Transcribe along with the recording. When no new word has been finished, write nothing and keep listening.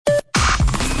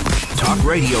Talk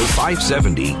Radio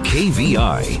 570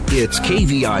 KVI. It's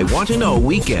KVI Want to Know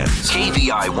Weekends.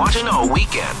 KVI Want to Know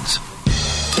Weekends.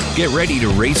 Get ready to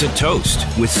raise a toast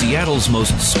with Seattle's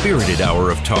most spirited hour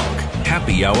of talk,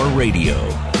 Happy Hour Radio.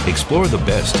 Explore the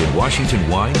best in Washington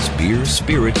wines, beers,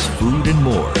 spirits, food, and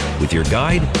more with your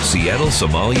guide, Seattle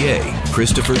sommelier,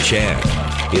 Christopher Chan.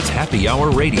 It's Happy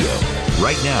Hour Radio,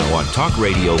 right now on Talk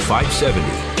Radio 570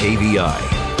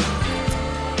 KVI.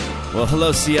 Well,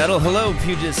 hello, Seattle. Hello,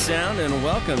 Puget Sound, and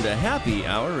welcome to Happy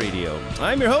Hour Radio.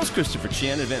 I'm your host, Christopher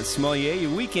Chan, advanced sommelier,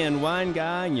 your weekend wine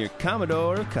guy, and your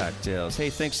Commodore of cocktails. Hey,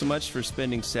 thanks so much for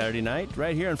spending Saturday night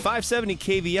right here on 570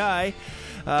 KVI.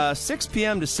 6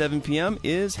 p.m. to 7 p.m.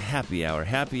 is Happy Hour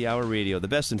Radio. The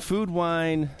best in food,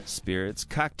 wine, spirits,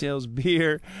 cocktails,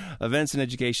 beer, events, and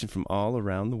education from all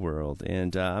around the world.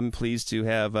 And I'm pleased to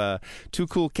have two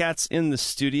cool cats in the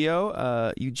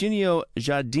studio. Eugenio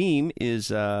Jardim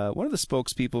is one of the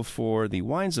spokespeople for the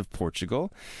Wines of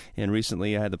Portugal. And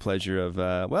recently I had the pleasure of,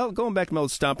 going back to my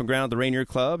old stomping ground, the Rainier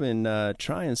Club, and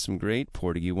trying some great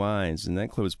Portuguese wines. And that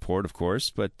includes port, of course,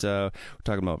 but we're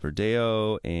talking about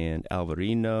Verdeo and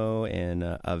Alvarinho and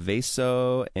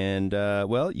Aveso, and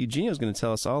Eugenio's going to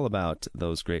tell us all about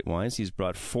those great wines. He's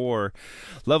brought 4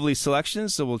 lovely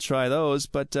selections, so we'll try those.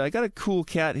 But I got a cool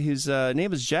cat. His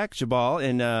name is Zach Jabal,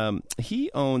 and he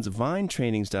owns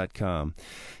VineTrainings.com.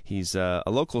 He's a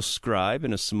local scribe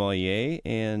and a sommelier,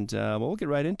 and we'll get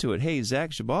right into it. Hey, Zach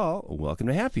Jabal, welcome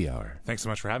to Happy Hour. Thanks so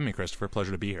much for having me, Christopher.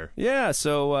 Pleasure to be here. Yeah,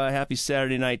 so happy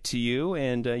Saturday night to you,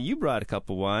 and you brought a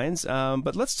couple wines.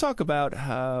 But let's talk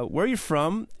about where you're from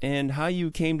and how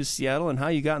you came to Seattle and how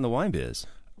you got in the wine biz.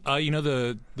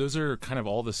 Those are kind of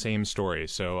all the same story.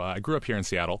 So I grew up here in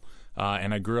Seattle,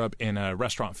 and I grew up in a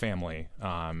restaurant family.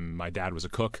 My dad was a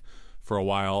cook for a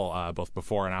while, both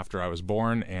before and after I was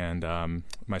born, and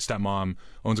my stepmom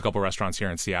owns a couple restaurants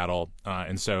here in Seattle,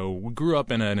 and so we grew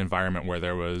up in an environment where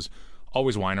there was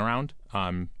always wine around.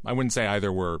 I wouldn't say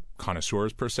either were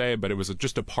connoisseurs per se, but it was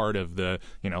just a part of the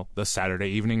Saturday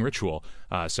evening ritual.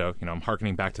 So I'm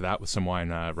hearkening back to that with some wine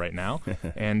right now,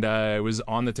 and it was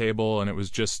on the table, and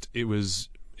it was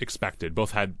expected.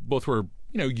 Both were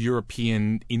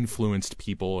European influenced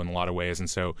people in a lot of ways, and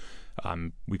so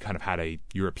we kind of had a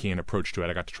European approach to it.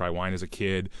 I got to try wine as a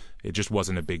kid. It just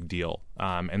wasn't a big deal.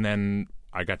 And then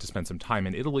I got to spend some time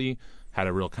in Italy, had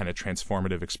a real kind of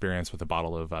transformative experience with a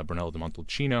bottle of Brunello di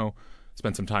Montalcino,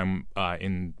 spent some time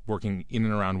in working in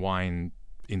and around wine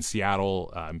in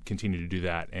Seattle, continue to do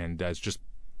that, and it's just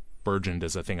burgeoned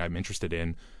as a thing I'm interested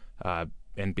in.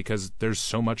 And because there's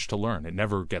so much to learn, it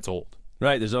never gets old.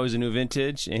 Right, there's always a new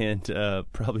vintage and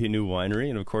probably a new winery,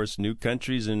 and of course new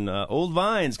countries and old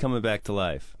vines coming back to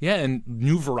life. Yeah, and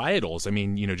new varietals. I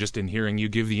mean, just in hearing you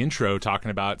give the intro, talking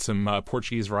about some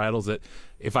Portuguese varietals that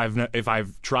if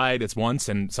I've tried, it's once,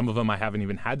 and some of them I haven't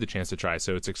even had the chance to try.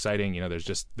 So it's exciting.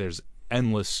 There's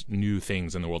endless new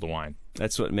things in the world of wine.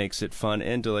 That's what makes it fun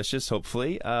and delicious,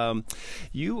 hopefully.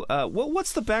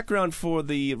 What's the background for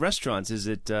the restaurants? Is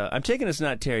it, I'm taking it's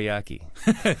not teriyaki.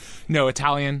 No,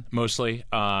 Italian mostly.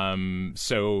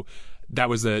 So that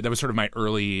was sort of my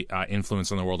early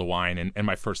influence on the world of wine, and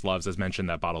my first loves, as mentioned,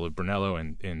 that bottle of Brunello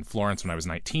in Florence when I was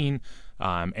 19,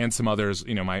 and some others.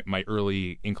 My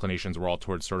early inclinations were all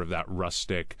towards sort of that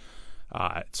rustic,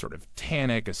 sort of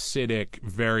tannic, acidic,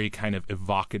 very kind of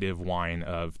evocative wine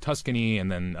of Tuscany,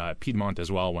 and then Piedmont as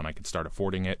well when I could start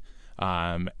affording it.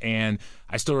 And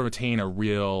I still retain a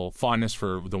real fondness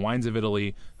for the wines of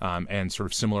Italy, and sort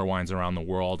of similar wines around the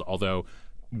world, although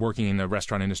working in the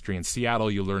restaurant industry in Seattle,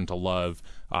 you learn to love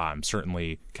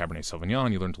certainly Cabernet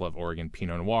Sauvignon, you learn to love Oregon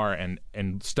Pinot Noir,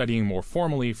 and studying more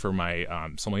formally for my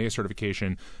sommelier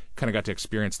certification, kind of got to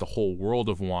experience the whole world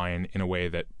of wine in a way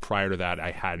that prior to that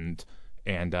I hadn't,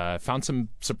 and found some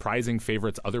surprising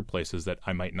favorites other places that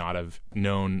I might not have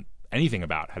known anything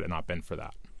about had it not been for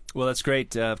that. Well, that's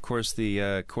great. Of course,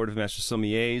 the Court of Master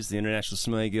Sommeliers, the International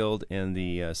Sommelier Guild, and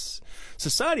the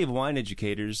Society of Wine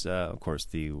Educators, of course,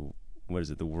 the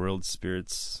Wine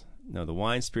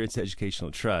Spirits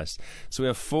Educational Trust. So we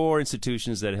have 4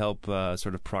 institutions that help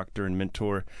sort of proctor and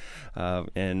mentor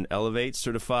and elevate,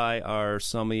 certify our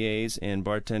sommeliers and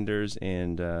bartenders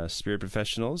and spirit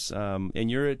professionals. And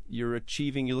you're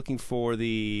looking for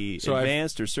the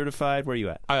advanced or certified. Where are you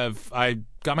at? I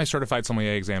got my certified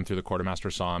sommelier exam through the Court of Master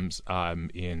Somms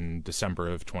in December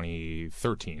of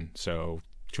 2013, so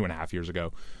 2.5 years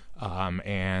ago.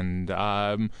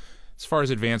 As far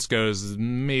as advanced goes,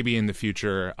 maybe in the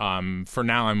future. For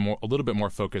now, I'm a little bit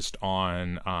more focused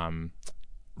on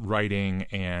writing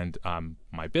and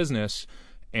my business,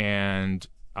 and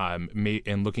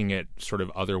looking at sort of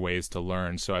other ways to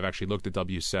learn. So I've actually looked at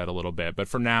WSET a little bit, but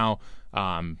for now,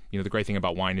 The great thing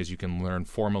about wine is you can learn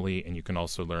formally and you can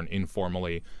also learn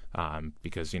informally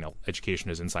because,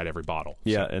 education is inside every bottle.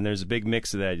 Yeah, and there's a big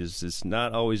mix of that. It's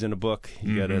not always in a book.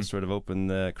 You got to sort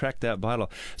of crack that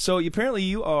bottle. So apparently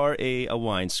you are a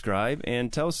wine scribe,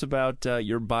 and tell us about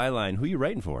your byline. Who are you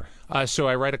writing for? So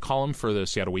I write a column for the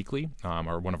Seattle Weekly,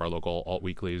 or one of our local alt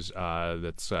weeklies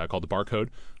that's called The Barcode.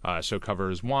 So it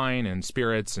covers wine and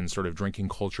spirits and sort of drinking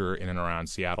culture in and around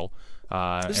Seattle.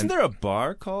 Isn't there a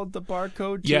bar called The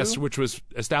Barcode, too? Yes, which was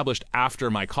established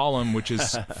after my column, which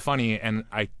is funny, and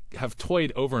I have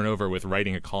toyed over and over with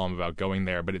writing a column about going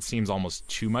there, but it seems almost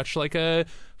too much like a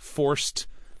forced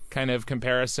kind of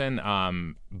comparison.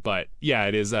 But yeah,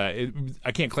 it is. I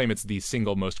can't claim it's the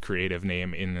single most creative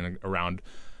name in and around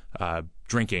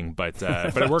drinking, but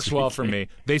it works well for me.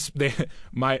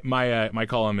 My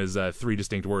column is 3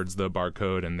 distinct words: The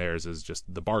Barcode, and theirs is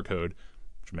just The Barcode,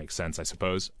 which makes sense, I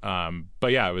suppose.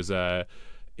 But yeah, it was.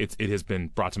 It has been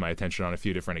brought to my attention on a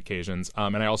few different occasions.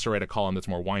 And I also write a column that's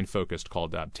more wine-focused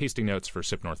called Tasting Notes for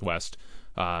Sip Northwest,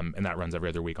 and that runs every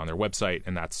other week on their website.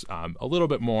 And that's a little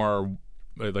bit more,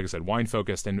 like I said,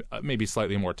 wine-focused and maybe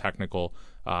slightly more technical.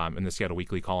 And the Seattle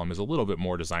Weekly column is a little bit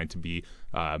more designed to be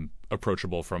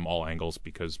approachable from all angles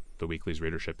because the Weekly's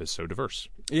readership is so diverse.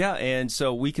 Yeah, and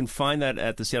so we can find that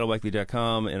at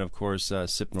theseattleweekly.com and, of course,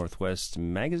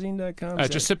 sipnorthwestmagazine.com?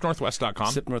 Just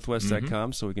sipnorthwest.com.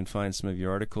 Sipnorthwest.com, so we can find some of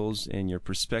your articles and your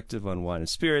perspective on wine and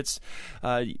spirits.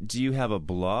 Do you have a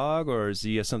blog, or do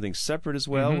you have something separate as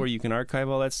well where you can archive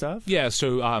all that stuff? Yeah,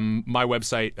 so my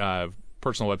website,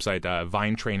 personal website,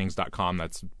 vinetrainings.com.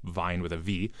 That's Vine with a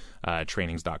V,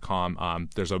 trainings.com.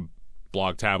 There's a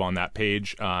blog tab on that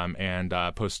page, and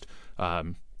post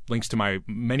links to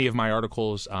many of my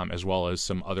articles, as well as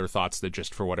some other thoughts that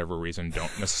just for whatever reason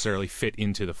don't necessarily fit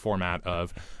into the format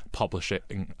of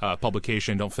publication,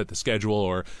 don't fit the schedule,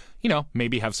 or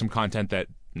maybe have some content that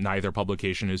neither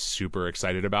publication is super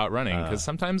excited about running, because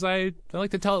sometimes I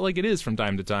like to tell it like it is from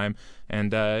time to time,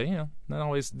 and that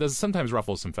always does sometimes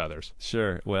ruffle some feathers.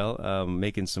 Sure. Well,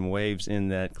 making some waves in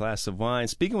that class of wine.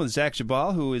 Speaking with Zach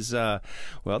Geballe, who is the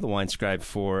wine scribe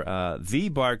for the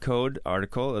Barcode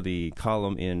article, the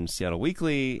column in Seattle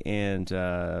Weekly, and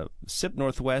Sip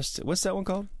Northwest. What's that one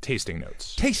called? Tasting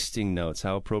Notes. Tasting Notes.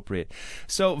 How appropriate.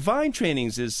 So Vine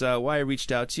Trainings is why I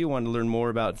reached out to you. Wanted to learn more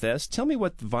about this. Tell me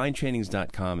what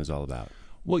vinetrainings.com is all about.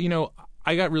 Well,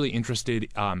 I got really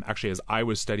interested actually as I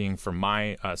was studying for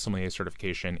my sommelier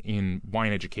certification in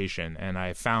wine education, and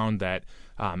I found that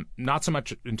not so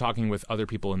much in talking with other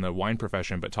people in the wine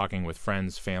profession, but talking with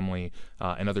friends, family,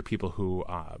 and other people who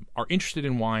are interested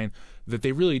in wine, that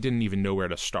they really didn't even know where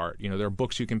to start. There are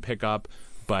books you can pick up,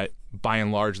 but by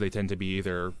and large they tend to be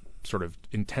either sort of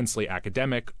intensely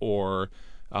academic or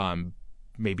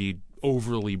maybe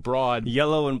overly broad,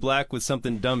 yellow and black with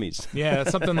something dummies. Yeah,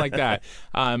 something like that.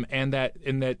 And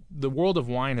that the world of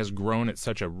wine has grown at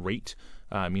such a rate.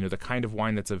 The kind of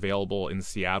wine that's available in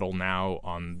Seattle now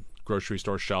on grocery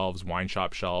store shelves, wine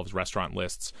shop shelves, restaurant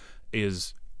lists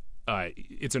is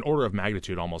it's an order of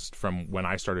magnitude almost from when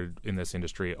I started in this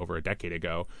industry over a decade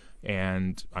ago.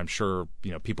 And I'm sure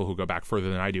people who go back further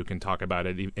than I do can talk about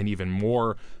it in even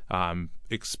more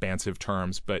expansive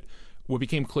terms. But what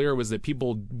became clear was that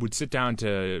people would sit down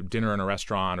to dinner in a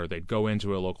restaurant, or they'd go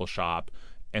into a local shop,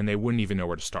 and they wouldn't even know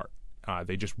where to start.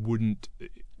 They just wouldn't,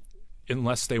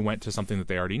 unless they went to something that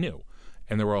they already knew.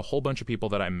 And there were a whole bunch of people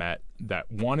that I met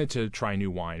that wanted to try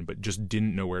new wine, but just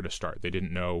didn't know where to start. They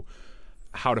didn't know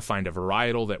how to find a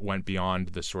varietal that went beyond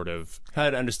the sort of... How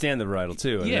to understand the varietal,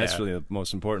 too. And yeah. That's really the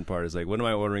most important part, is like, what am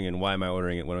I ordering and why am I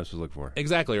ordering it? What am I supposed to look for?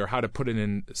 Exactly, or how to put it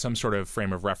in some sort of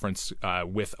frame of reference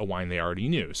with a wine they already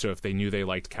knew. So if they knew they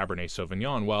liked Cabernet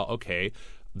Sauvignon, well, okay,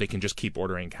 they can just keep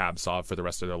ordering Cab Sauv for the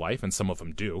rest of their life, and some of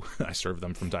them do. I serve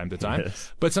them from time to time.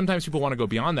 Yes. But sometimes people want to go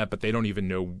beyond that, but they don't even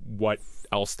know what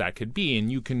else that could be,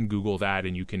 and you can Google that,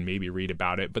 and you can maybe read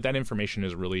about it, but that information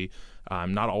is really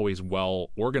not always well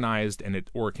organized,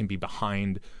 or it can be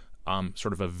behind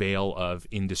sort of a veil of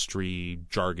industry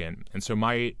jargon. And so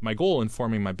my goal in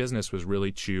forming my business was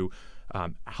really to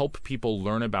help people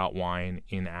learn about wine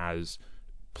in as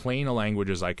plain a language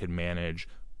as I could manage,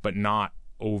 but not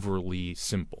overly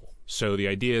simple. So the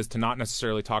idea is to not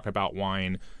necessarily talk about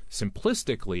wine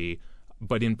simplistically,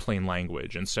 but in plain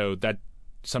language. And so that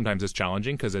sometimes is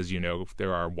challenging because, as you know,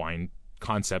 there are wine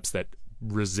concepts that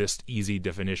resist easy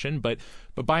definition. But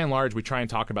by and large, we try and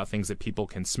talk about things that people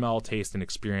can smell, taste, and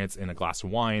experience in a glass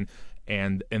of wine,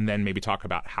 and then maybe talk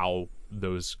about how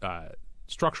those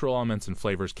structural elements and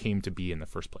flavors came to be in the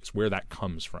first place, where that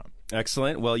comes from.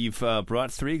 Excellent. Well, you've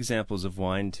brought 3 examples of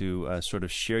wine to sort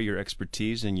of share your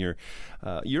expertise and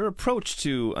your approach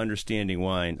to understanding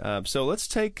wine. So let's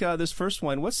take this first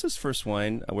wine. What's this first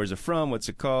wine? Where's it from? What's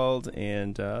it called?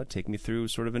 And take me through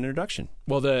sort of an introduction.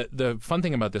 Well, the fun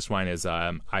thing about this wine is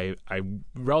I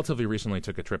relatively recently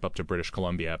took a trip up to British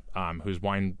Columbia, whose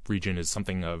wine region is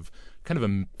something of kind of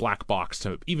a black box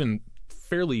to even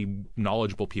fairly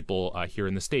knowledgeable people here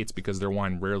in the States, because their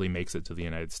wine rarely makes it to the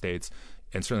United States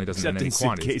and certainly doesn't in any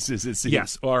quantity. Suitcases, it seems.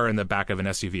 Yes, or in the back of an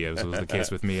SUV, as was the case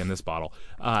with me in this bottle.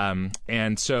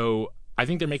 And so I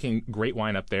think they're making great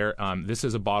wine up there. This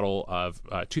is a bottle of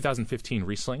 2015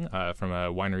 Riesling from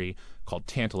a winery called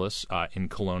Tantalus in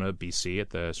Kelowna, BC, at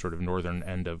the sort of northern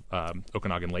end of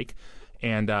Okanagan Lake.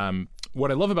 And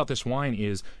what I love about this wine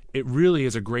is it really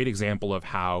is a great example of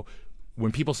how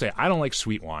when people say, I don't like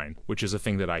sweet wine, which is a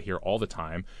thing that I hear all the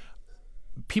time,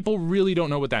 people really don't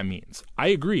know what that means. I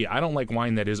agree. I don't like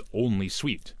wine that is only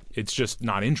sweet. It's just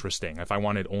not interesting. If I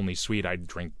wanted only sweet, I'd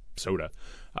drink soda.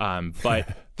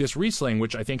 But this Riesling,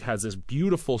 which I think has this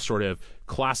beautiful sort of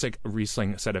classic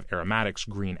Riesling set of aromatics,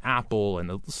 green apple,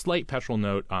 and a slight petrol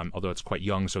note, although it's quite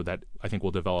young, so that I think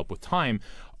will develop with time,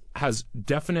 has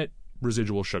definite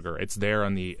residual sugar. It's there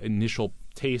on the initial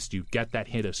taste. You get that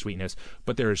hint of sweetness,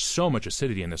 but there is so much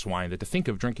acidity in this wine that to think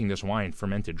of drinking this wine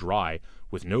fermented dry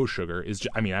with no sugar is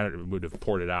just, I mean, I would have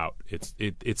poured it out.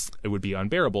 It would be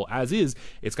unbearable. As is,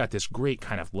 it's got this great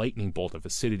kind of lightning bolt of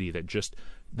acidity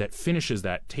that finishes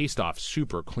that taste off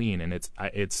super clean, and it's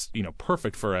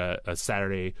perfect for a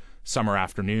Saturday summer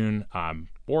afternoon,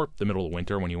 or the middle of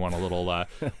winter when you want a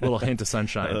little hint of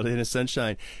sunshine. A little hint of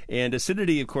sunshine. And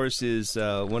acidity, of course, is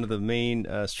one of the main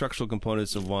structural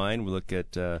components of wine. We look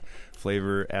at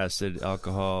flavor, acid,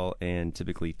 alcohol, and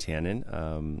typically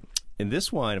tannin. In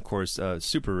this wine, of course,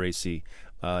 super racy,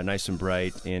 nice and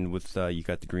bright, and with you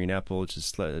got the green apple, which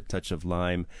is a touch of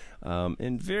lime,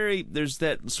 and there's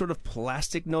that sort of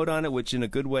plastic note on it, which in a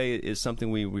good way is something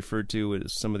we refer to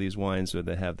as some of these wines that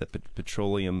have the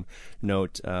petroleum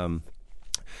note.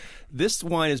 This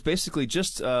wine is basically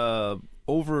just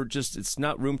it's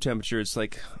not room temperature, it's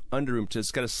like under room temperature.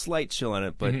 It's got a slight chill on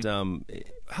it, but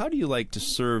how do you like to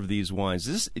serve these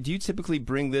wines? Do you typically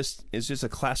bring this, is this a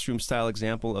classroom style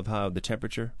example of how the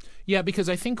temperature? Yeah, because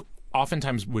I think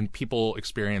oftentimes when people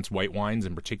experience white wines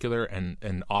in particular,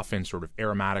 and often sort of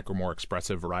aromatic or more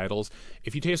expressive varietals,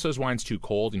 if you taste those wines too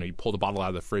cold, you pull the bottle out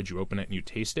of the fridge, you open it and you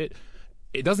taste it,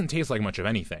 it doesn't taste like much of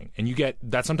anything. And you get,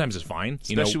 that sometimes is fine.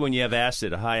 Especially when you have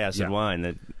acid, a high acid wine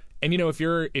that... And if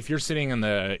you're sitting on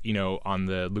the on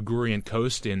the Ligurian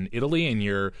coast in Italy, and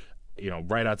you're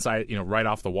right outside, right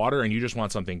off the water, and you just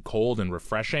want something cold and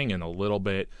refreshing and a little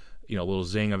bit, a little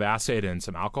zing of acid and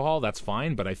some alcohol, that's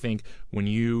fine. But I think when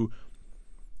you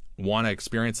want to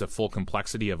experience the full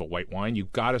complexity of a white wine,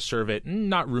 you've got to serve it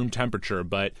not room temperature,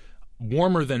 but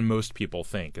warmer than most people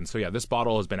think. And so, this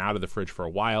bottle has been out of the fridge for a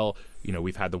while.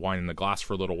 We've had the wine in the glass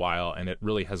for a little while, and it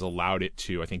really has allowed it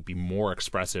to, I think, be more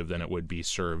expressive than it would be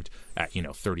served at,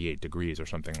 38 degrees or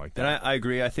something like that. And I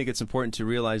agree. I think it's important to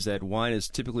realize that wine is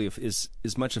typically is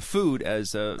as much a food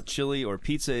as chili or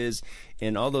pizza is,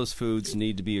 and all those foods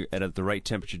need to be at the right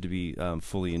temperature to be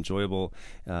fully enjoyable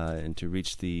and to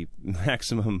reach the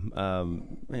maximum,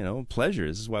 pleasure.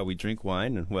 This is why we drink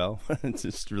wine, and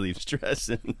just to relieve stress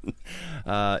and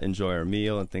enjoy our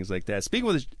meal and things like that. Speaking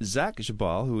with Zach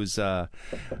Geballe, who is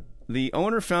the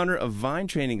owner-founder of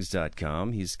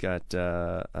VineTrainings.com. He's got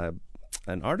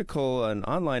an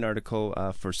online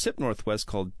article for Sip Northwest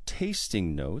called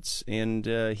Tasting Notes, and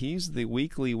he's the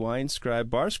weekly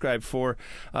bar scribe for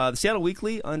the Seattle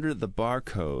Weekly under the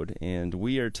Barcode, and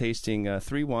we are tasting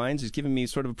 3 wines. He's giving me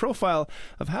sort of a profile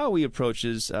of how he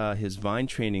approaches his Vine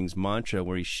Trainings mantra,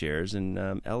 where he shares and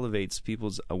elevates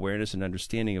people's awareness and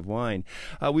understanding of wine.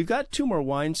 We've got 2 more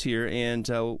wines here, and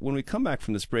when we come back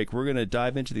from this break, we're going to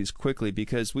dive into these quickly,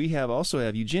 because we also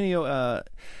have Eugenio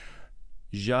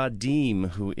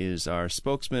Jardim, who is our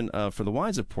spokesman for the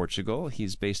Wines of Portugal.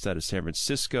 He's based out of San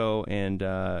Francisco, and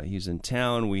he's in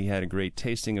town. We had a great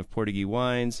tasting of Portuguese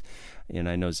wines, and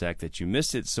I know, Zach, that you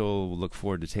missed it, so we'll look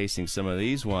forward to tasting some of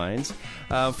these wines.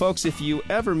 Folks, if you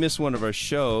ever miss one of our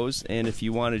shows, and if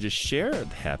you want to just share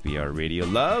Happy Hour Radio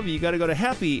love, you got to go to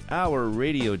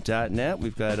happyhourradio.net.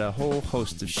 We've got a whole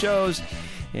host of shows,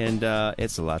 and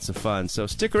it's lots of fun. So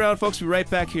stick around, folks. We'll be right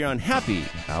back here on Happy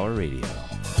Hour Radio.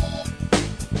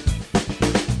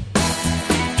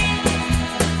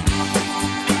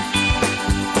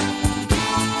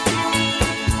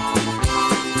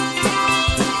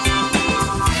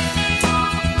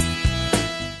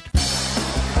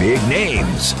 Big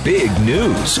names, big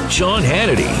news. Sean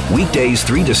Hannity, weekdays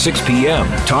 3 to 6 p.m.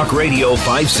 Talk Radio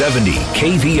 570,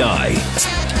 KVI.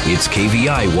 It's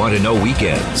KVI Want to Know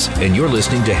Weekends, and you're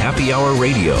listening to Happy Hour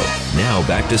Radio. Now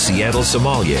back to Seattle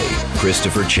sommelier,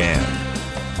 Christopher Chan.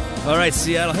 All right,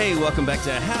 Seattle. Hey, welcome back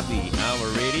to Happy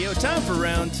Hour Radio. Time for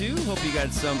round two. Hope you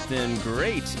got something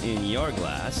great in your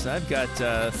glass. I've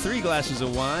got 3 glasses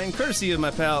of wine, courtesy of my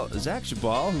pal Zach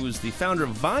Chabal, who is the founder of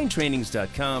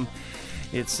VineTrainings.com.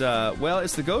 It's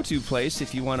the go-to place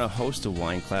if you want to host a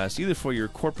wine class, either for your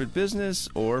corporate business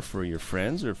or for your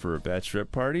friends or for a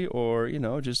bachelorette party, or,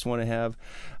 just want to have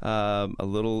a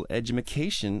little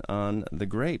edumacation on the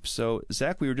grapes. So,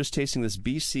 Zach, we were just tasting this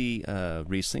BC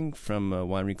Riesling from a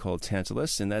winery called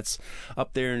Tantalus, and that's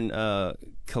up there in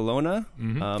Kelowna.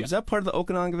 Yeah. Is that part of the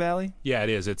Okanagan Valley? Yeah, it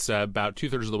is. It's about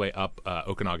 2/3 of the way up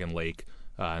Okanagan Lake,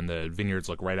 and the vineyards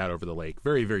look right out over the lake.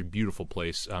 Very, very beautiful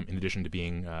place, in addition to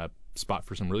being spot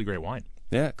for some really great wine.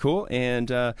 Yeah, cool. And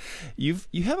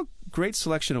you have a great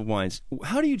selection of wines.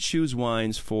 How do you choose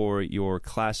wines for your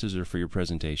classes or for your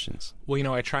presentations?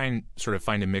 Well, I try and sort of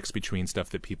find a mix between stuff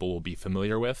that people will be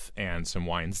familiar with and some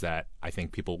wines that I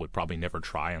think people would probably never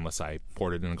try unless I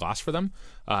poured it in a glass for them.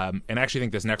 And I actually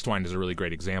think this next wine is a really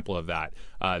great example of that.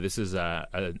 This is a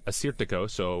Sirtico,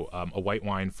 so a white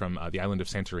wine from the island of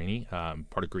Santorini,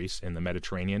 part of Greece in the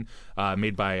Mediterranean,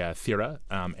 made by Thira.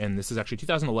 And this is actually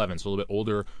 2011, so a little bit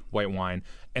older white wine.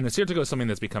 And the Sirtico is something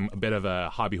that's become a bit of a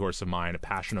hobby horse of mine, a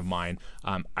passion of mine.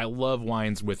 I love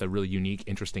wines with a really unique,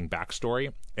 interesting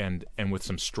backstory and with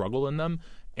some struggle in them.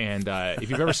 And if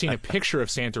you've ever seen a picture of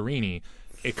Santorini,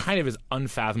 it kind of is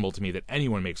unfathomable to me that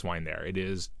anyone makes wine there. It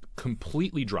is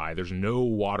completely dry. There's no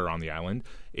water on the island.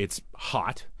 It's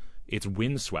hot. It's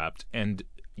windswept. And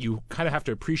you kind of have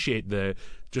to appreciate the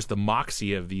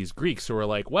moxie of these Greeks who are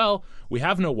like, well, we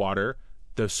have no water.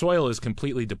 The soil is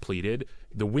completely depleted.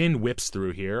 The wind whips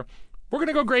through here. We're going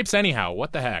to go grapes anyhow.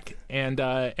 What the heck? And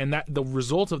that the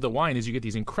result of the wine is you get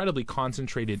these incredibly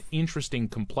concentrated, interesting,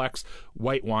 complex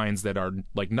white wines that are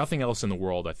like nothing else in the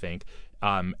world, I think.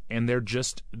 And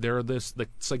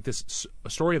it's like this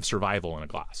story of survival in a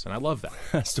glass, and I love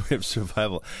that. Story of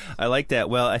survival. I like that.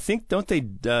 Well, I think, don't they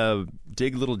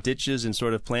dig little ditches and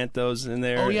sort of plant those in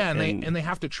there? Oh yeah, and they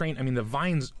have to train. I mean, the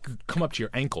vines come up to your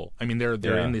ankle. I mean, they're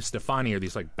in the Stefani or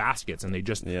these like baskets, and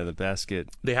the basket.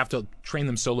 They have to train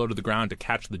them so low to the ground to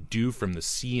catch the dew from the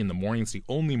sea in the morning. It's the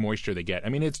only moisture they get. I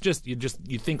mean, it's just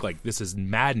you think like this is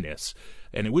madness.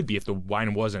 And it would be if the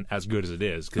wine wasn't as good as it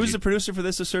is. Who's the producer for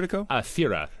this, Sirtico?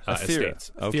 Thira Estates.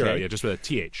 Okay. Thira, yeah, just with a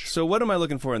TH. So what am I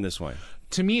looking for in this wine?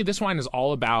 To me, this wine is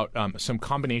all about some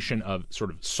combination of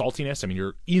sort of saltiness. I mean,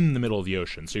 you're in the middle of the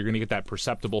ocean, so you're going to get that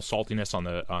perceptible saltiness on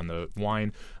the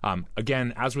wine.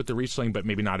 Again, as with the Riesling, but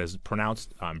maybe not as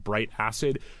pronounced, bright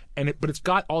acid. But it's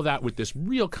got all that with this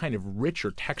real kind of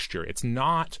richer texture. It's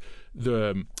not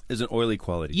There's an oily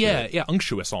quality. Yeah,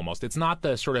 unctuous almost. It's not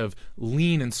the sort of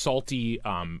lean and salty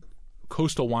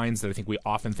coastal wines that I think we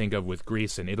often think of with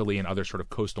Greece and Italy and other sort of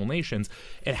coastal nations.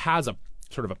 It has a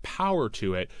sort of a power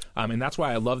to it, and that's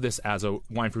why I love this as a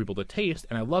wine for people to taste.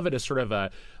 And I love it as sort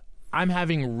of I'm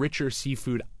having richer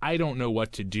seafood. I don't know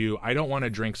what to do. I don't want to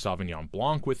drink Sauvignon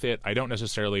Blanc with it. I don't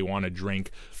necessarily want to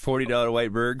drink $40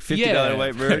 white Berg, $50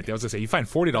 white Berg. I was going to say, you find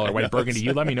 $40 white Burgundy,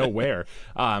 you let me know where.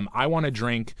 I want to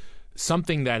drink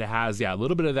something that has, a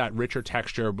little bit of that richer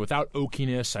texture without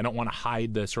oakiness. I don't want to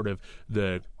hide the sort of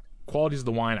the qualities of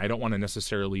the wine. I don't want to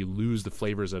necessarily lose the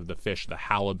flavors of the fish, the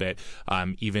halibut,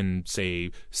 even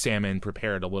say salmon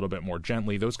prepared a little bit more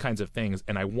gently, those kinds of things.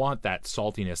 And I want that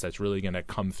saltiness that's really going to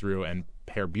come through and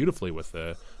pair beautifully with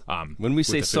the when we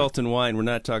say salt and wine, we're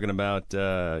not talking about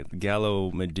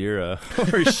Gallo Madeira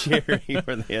or sherry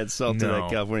where they had salt in that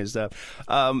California stuff.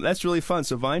 That's really fun.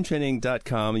 So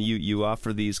VineTraining.com, you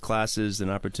offer these classes, an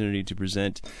opportunity to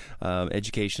present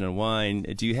education on wine.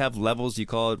 Do you have levels? Do you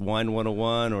call it Wine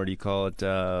 101 or do you call it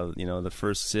the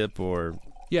first sip or...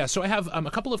 Yeah, so I have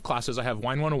a couple of classes. I have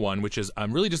Wine 101, which is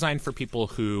really designed for people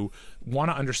who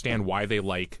want to understand why they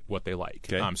like what they like.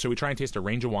 Okay. So we try and taste a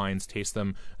range of wines, taste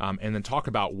them, and then talk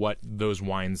about what those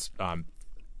wines,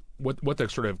 what the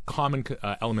sort of common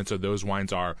elements of those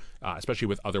wines are, especially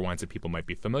with other wines that people might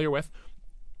be familiar with.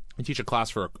 I teach a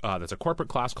class that's a corporate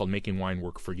class called Making Wine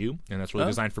Work for You, and that's really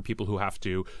designed for people who have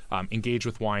to engage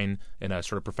with wine in a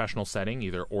sort of professional setting,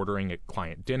 either ordering at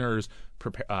client dinners,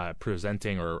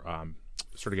 presenting, or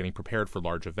sort of getting prepared for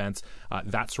large events,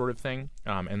 that sort of thing.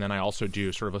 And then I also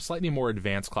do sort of a slightly more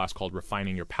advanced class called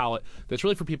Refining Your Palate. That's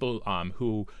really for people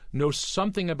who know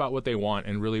something about what they want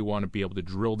and really want to be able to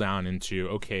drill down into,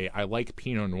 okay, I like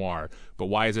Pinot Noir, but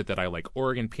why is it that I like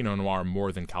Oregon Pinot Noir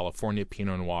more than California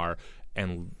Pinot Noir?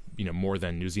 And more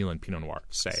than New Zealand Pinot Noir,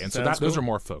 say. And so Sounds those cool. are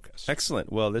more focused.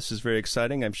 Excellent. Well, this is very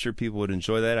exciting. I'm sure people would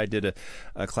enjoy that. I did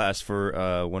a class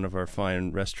for one of our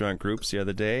fine restaurant groups the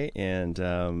other day, and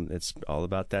it's all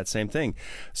about that same thing.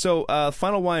 So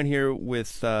final wine here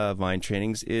with Vine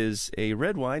Trainings is a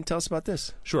red wine. Tell us about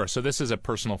this. Sure. So this is a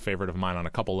personal favorite of mine on a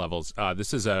couple levels.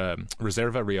 This is a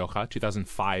Reserva Rioja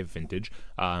 2005 vintage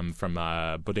from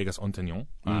Bodegas Ontagnon.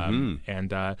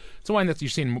 And it's a wine that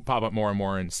you've seen pop up more and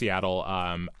more in Seattle.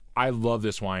 I love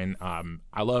this wine.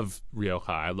 I love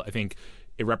Rioja. I think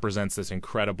it represents this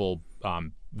incredible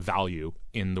value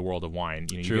in the world of wine.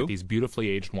 You get these beautifully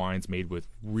aged wines made with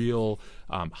real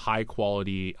high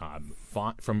quality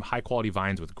from high quality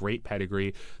vines with great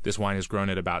pedigree. This wine is grown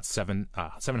at about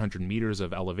 700 meters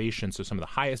of elevation, so some of the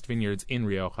highest vineyards in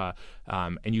Rioja.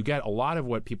 And you get a lot of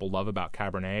what people love about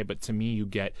Cabernet, but to me, you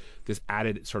get this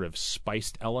added sort of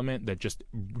spiced element that just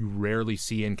you rarely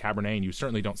see in Cabernet, and you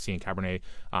certainly don't see in Cabernet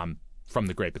from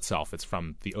the grape itself. It's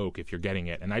from the oak if you're getting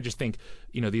it. And I just think,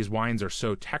 these wines are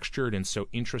so textured and so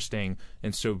interesting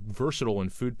and so versatile in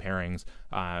food pairings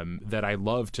that I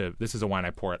love to. This is a wine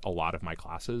I pour at a lot of my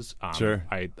classes. Sure.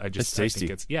 I just It's tasty.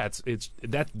 I think it's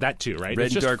that too, right? Red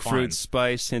It's and just dark fun. fruit,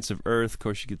 spice, hints of earth. Of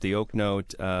course, you get the oak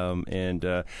note.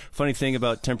 And funny thing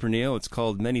about Tempranillo, it's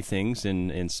called many things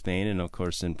in Spain and, of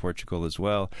course, in Portugal as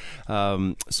well.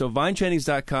 So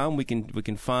vinetrainings.com, we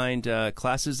can find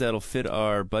classes that'll fit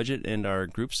our budget and our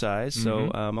group size.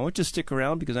 So I want you to stick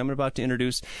around because I'm about to introduce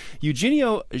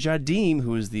Eugenio Jardim,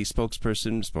 who is the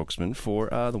spokesman for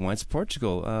the Wines of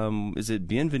Portugal. Is it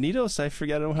Bienvenidos? I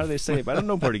forget. I don't know how they say it, but I don't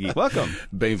know Portuguese. Welcome.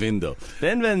 Bem-vindo.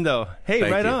 Benvendo. Hey,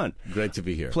 Thank right you. on. Great to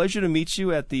be here. Pleasure to meet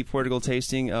you at the Portugal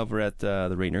tasting over at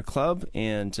the Rainier Club.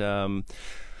 And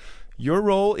your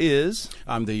role is?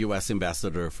 I'm the U.S.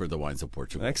 ambassador for the Wines of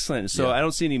Portugal. Excellent. So Yeah. I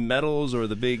don't see any medals or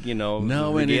the big, No,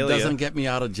 and it regalia. doesn't get me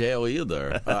out of jail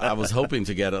either. I was hoping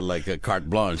to get a carte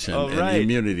blanche and right.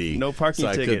 immunity. No parking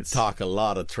so tickets. I could talk a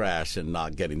lot of trash and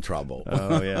not get in trouble.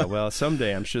 Oh, yeah. Well,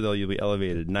 someday I'm sure you'll be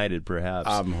elevated, knighted, perhaps.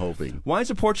 I'm hoping. Wines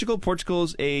of Portugal.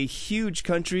 Portugal's a huge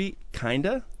country,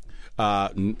 kinda.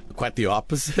 Quite the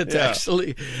opposite, Yeah.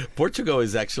 actually. Portugal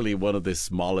is actually one of the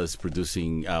smallest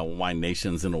producing wine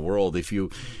nations in the world.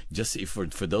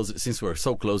 For those, since we're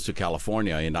so close to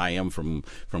California, and I am from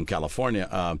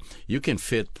California, you can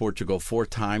fit Portugal 4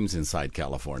 times inside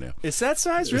California. It's that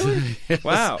size, really?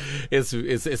 Wow.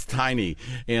 It's tiny,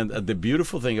 and the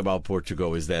beautiful thing about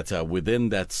Portugal is that within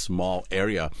that small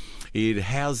area, it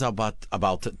has about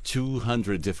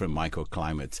 200 different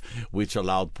microclimates, which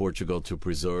allowed Portugal to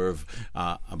preserve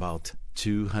about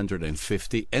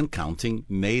 250 and counting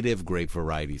native grape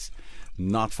varieties,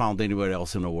 not found anywhere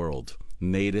else in the world.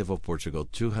 Native of Portugal,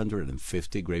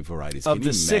 250 grape varieties. Of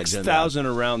the 6,000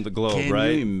 around the globe, Can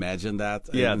right? you imagine that?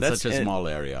 Yeah, in that's such a small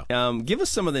area. Give us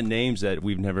some of the names that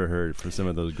we've never heard for some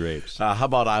of those grapes. How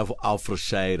about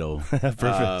Alfrocheiro?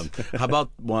 Perfect. How about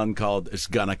one called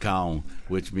Esganacão,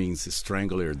 which means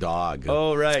strangle your dog?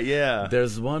 Oh, right, yeah.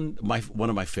 There's one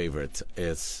of my favorites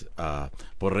is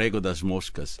Borrego das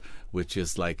Moscas, which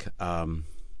is like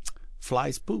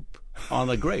flies poop on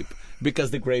a grape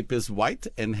because the grape is white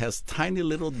and has tiny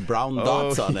little brown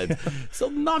dots on it. So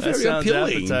not That very sounds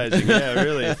appealing. appetizing. Yeah,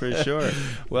 really, for sure.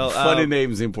 Well, Funny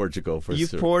names in Portugal, for you've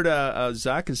sure. poured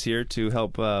Zach is here to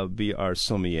help be our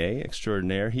sommelier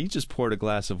extraordinaire. He just poured a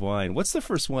glass of wine. What's the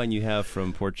first wine you have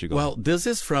from Portugal? Well, this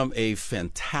is from a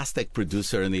fantastic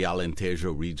producer in the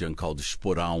Alentejo region called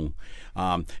Esporão.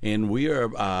 And we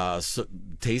are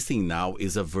tasting now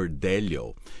is a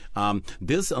Verdelho.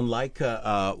 This, unlike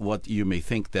what you may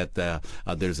think that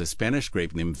there's a Spanish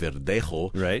grape named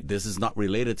Verdejo. Right. This is not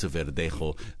related to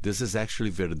Verdejo. This is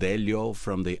actually Verdelho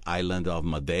from the island of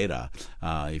Madeira.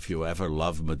 If you ever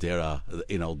love Madeira,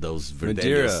 those Verdelhos,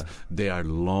 Madeira. they are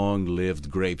long-lived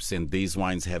grapes, and these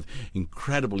wines have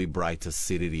incredibly bright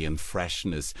acidity and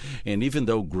freshness. And even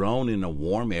though grown in a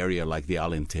warm area like the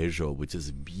Alentejo, which is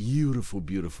a beautiful,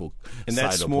 beautiful and side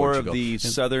that's of more Portugal, of the and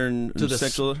southern, to the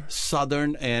central.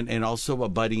 southern and also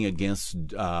abutting against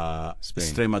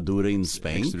Extremadura in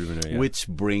Spain, Extremadura, yeah. which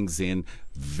brings in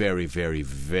very, very,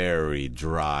 very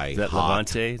dry, Is that hot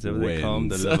Levante? Is that what they call them?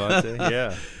 winds. The Levante?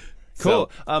 Yeah.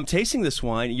 Cool. Tasting this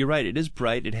wine, you're right. It is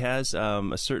bright. It has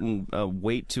a certain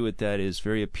weight to it that is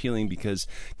very appealing because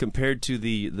compared to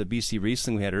the BC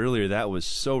Riesling we had earlier, that was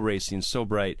so racy and so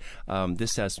bright.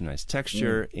 This has some nice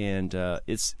texture, and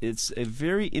it's a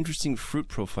very interesting fruit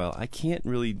profile. I can't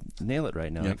really nail it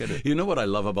right now. Yeah. I gotta, You know what I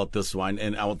love about this wine,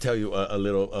 and I will tell you a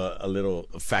little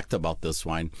fact about this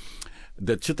wine.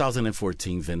 The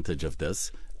 2014 vintage of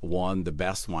this won the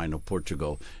best wine of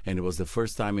Portugal, and it was the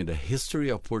first time in the history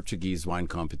of Portuguese wine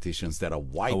competitions that a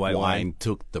white wine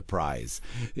took the prize.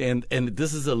 And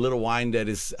this is a little wine that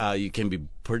is you can be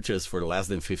purchased for less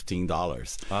than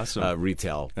 $15. Awesome.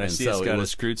 Retail. And I see it's got a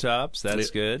screw tops. That's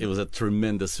good. It was a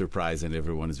tremendous surprise, and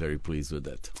everyone is very pleased with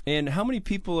it. And how many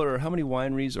people or how many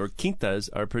wineries or quintas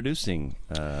are producing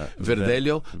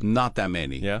Verdelho? Not that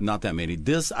many. Yeah? Not that many.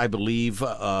 This, I believe,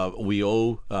 we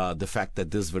owe the fact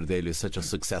that this Verdelho is such a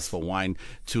successful wine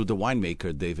to the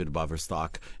winemaker, David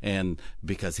Baverstock, and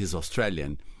because he's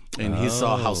Australian. And he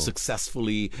saw how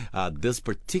successfully this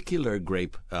particular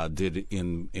grape did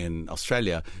in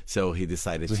Australia, so he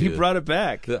decided to. He brought it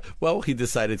back. Well, he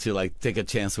decided to take a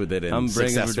chance with it and I'm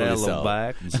bringing successfully sell.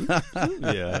 back.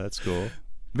 Yeah, that's cool.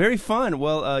 Very fun.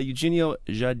 Well, Eugenio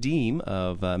Jardim,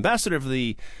 ambassador for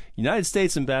the United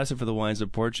States ambassador for the wines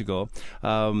of Portugal.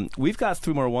 We've got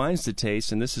 3 more wines to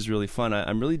taste, and this is really fun.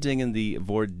 I'm really digging the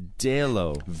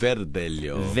Verdelho.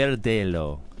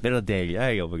 Verdelho. There you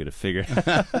go. We're going to figure.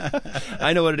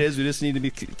 I know what it is. We just need to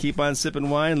keep on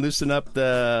sipping wine, loosen up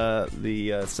the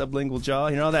sublingual jaw,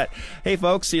 all that. Hey,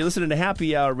 folks, so you're listening to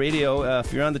Happy Hour Radio.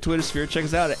 If you're on the Twitter sphere, check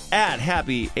us out at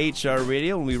Happy HR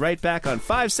Radio. We'll be right back on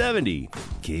 570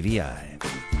 KVI.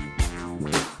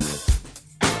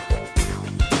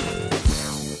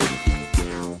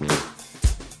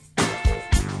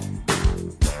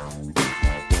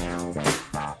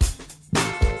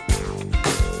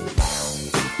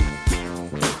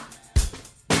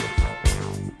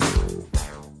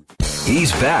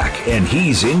 He's back, and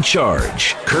he's in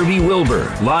charge. Kirby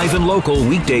Wilbur, live and local,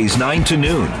 weekdays 9 to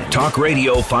noon. Talk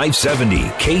Radio 570,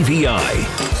 KVI.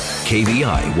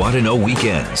 KVI Want to Know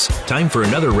Weekends. Time for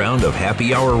another round of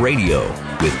Happy Hour Radio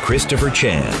with Christopher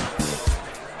Chan.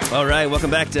 All right, welcome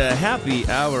back to Happy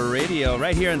Hour Radio,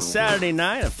 right here on Saturday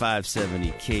night at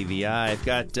 570 KVI. I've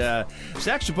got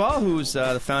Zach Chabal, who's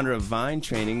the founder of Vine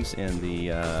Trainings and the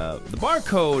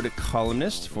Barcode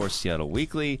columnist for Seattle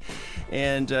Weekly,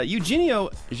 and Eugenio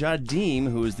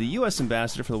Jardim, who is the U.S.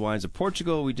 ambassador for the wines of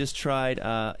Portugal. We just tried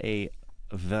a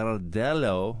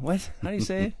Verdelho. What? How do you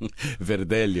say it?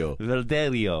 Verdelho.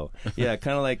 Verdelho. Yeah,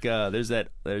 kind of like there's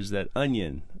that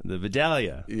onion. The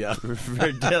Vidalia. Yeah.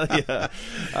 Verdelia.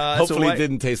 Hopefully it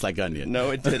didn't taste like onion.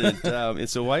 No, it didn't.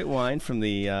 It's a white wine from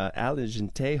the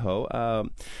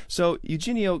Alentejo. So,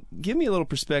 Eugenio, give me a little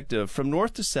perspective. From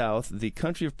north to south, the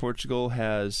country of Portugal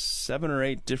has 7 or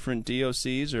 8 different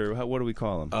DOCs, or what do we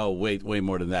call them? Oh, way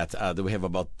more than that. We have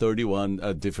about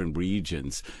 31 different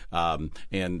regions, and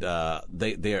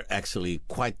they are actually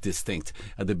quite distinct.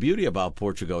 The beauty about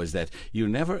Portugal is that you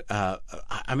never,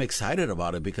 I'm excited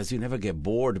about it because you never get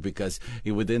bored, because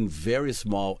within very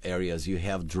small areas you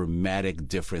have dramatic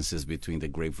differences between the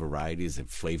grape varieties and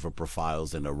flavor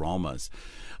profiles and aromas.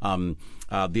 The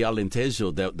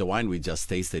Alentejo, the wine we just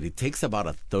tasted, it takes about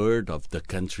a third of the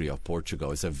country of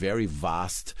Portugal. It's a very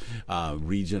vast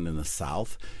region in the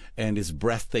south. And it's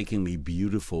breathtakingly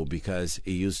beautiful because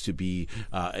it used to be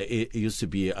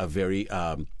a very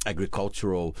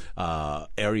agricultural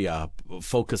area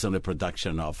focused on the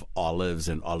production of olives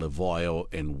and olive oil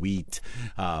and wheat,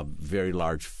 very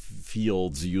large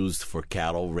fields used for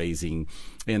cattle raising.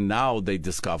 And now they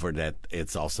discovered that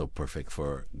it's also perfect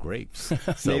for grapes.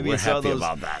 So Maybe we're happy those,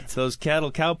 about that. Those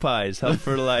cow pies help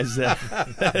fertilize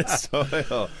that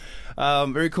soil.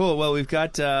 Very cool. Well, we've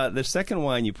got the second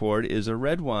wine you poured is a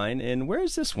red wine. And where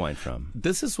is this wine from?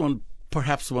 This is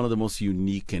perhaps one of the most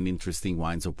unique and interesting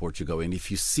wines of Portugal. And if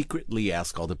you secretly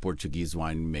ask all the Portuguese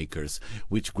winemakers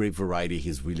which grape variety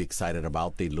he's really excited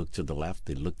about, they look to the left,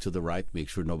 they look to the right, make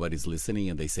sure nobody's listening,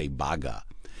 and they say Baga.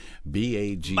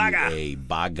 B-A-G-A,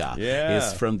 Baga. Yeah.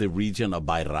 Is from the region of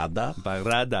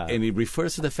Bairrada. And it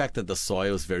refers to the fact that the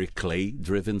soil is very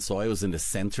clay-driven soil. It's in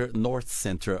the north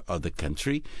center of the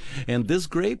country. And this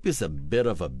grape is a bit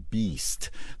of a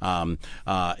beast.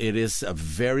 It is a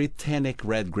very tannic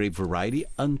red grape variety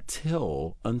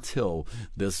until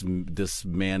this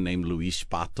man named Luís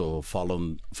Pato,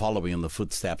 following in the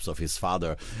footsteps of his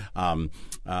father,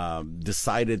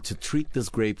 decided to treat this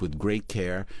grape with great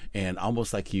care, and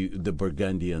almost like the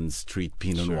Burgundians treat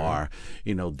Pinot Noir,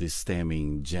 the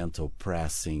stemming, gentle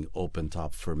pressing, open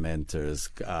top fermenters,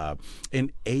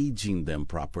 and aging them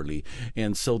properly.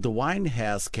 And so the wine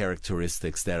has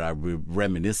characteristics that are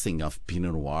reminiscing of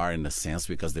Pinot Noir in a sense,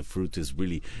 because the fruit is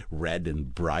really red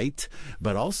and bright,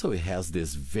 but also it has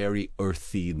this very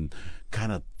earthy,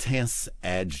 kind of tense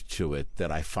edge to it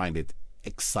that I find it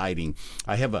exciting.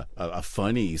 I have a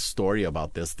funny story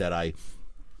about this that I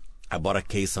I bought a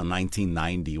case in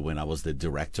 1990 when I was the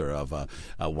director of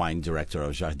a wine director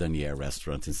of Jardinier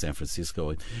restaurant in San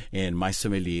Francisco, and my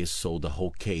sommelier sold the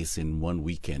whole case in one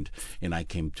weekend. And I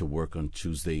came to work on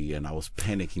Tuesday, and I was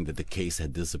panicking that the case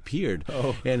had disappeared.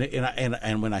 Oh.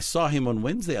 And when I saw him on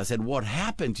Wednesday, I said, "What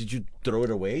happened? Did you throw it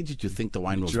away? Did you think the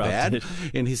wine was Dropped bad?" it.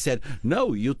 And he said,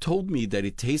 "No, you told me that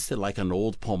it tasted like an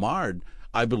old Pommard.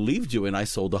 I believed you, and I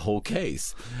sold the whole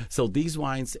case." So these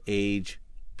wines age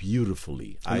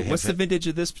beautifully. What's the vintage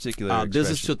of this particular this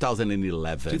is expression?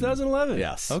 2011. 2011?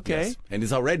 Yes. Okay. Yes. And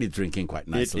it's already drinking quite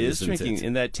nicely. It is isn't drinking, it?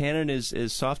 and that tannin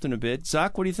is softened a bit.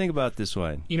 Zach, what do you think about this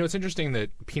wine? You know, it's interesting that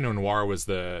Pinot Noir was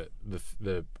the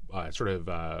sort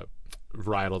of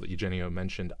varietal that Eugenio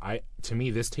mentioned. To me,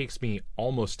 this takes me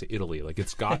almost to Italy. Like,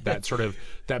 it's got that sort of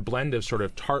that blend of sort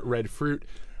of tart red fruit.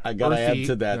 I gotta earthy, add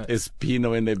to that is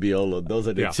Pinot and Nebbiolo. Those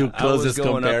are the Yeah. two I was closest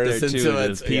going up there, comparisons too, to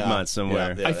to it. Piedmont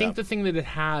somewhere. I think the thing that it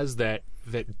has that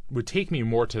would take me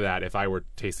more to that if I were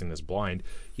tasting this blind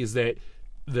is that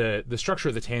the structure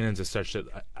of the tannins is such that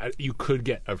you could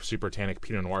get a super tannic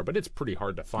Pinot Noir, but it's pretty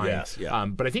hard to find. Yes, yeah.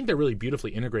 But I think they're really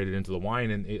beautifully integrated into the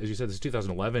wine. And as you said, this is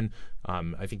 2011.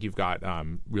 I think you've got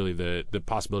really the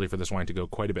possibility for this wine to go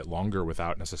quite a bit longer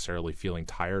without necessarily feeling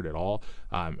tired at all.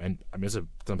 And I mean, it's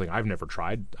something I've never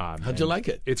tried. How'd you like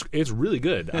it? It's really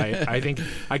good. I think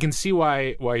I can see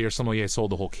why your sommelier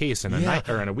sold the whole case in a night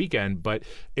or in a weekend. But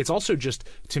it's also just,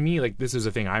 to me, like, this is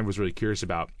a thing I was really curious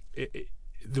about.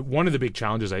 One of the big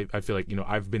challenges I feel like,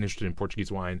 I've been interested in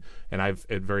Portuguese wine, and I've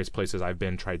at various places I've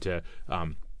been tried to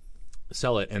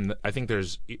sell it, and I think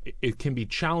it can be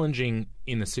challenging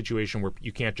in a situation where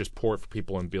you can't just pour it for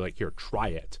people and be like, here, try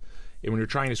it. And when you're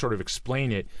trying to sort of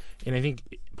explain it, and I think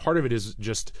part of it is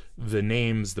just the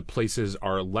names, the places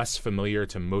are less familiar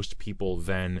to most people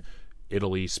than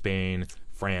Italy, Spain,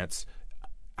 France.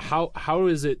 How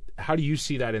do you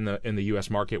see that in the U.S.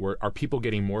 market? Where are people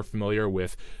getting more familiar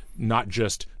with not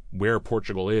just where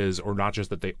Portugal is, or not just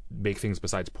that they make things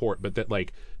besides port, but that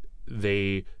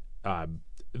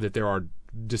that there are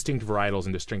distinct varietals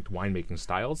and distinct winemaking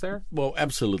styles there? Well,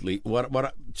 absolutely.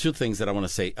 What two things that I want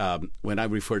to say. When I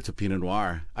refer to Pinot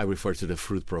Noir, I refer to the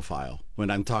fruit profile. When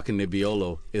I'm talking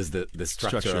Nebbiolo, is the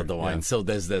structure of the wine. Yeah. So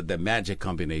there's the magic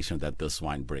combination that this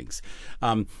wine brings.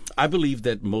 I believe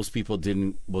that most people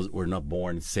were not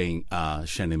born saying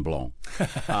Chenin Blanc.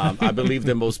 I believe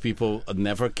that most people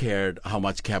never cared how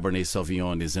much Cabernet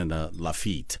Sauvignon is in a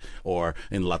Lafite or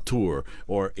in Latour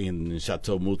or in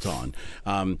Chateau Mouton.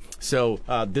 So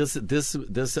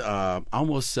this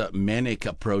almost manic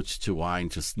approach to wine,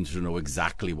 just to know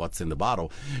exactly what's in the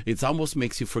bottle, it almost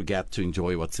makes you forget to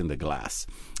enjoy what's in the glass.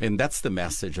 And that's the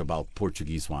message about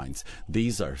Portuguese wines.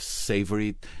 These are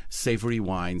savory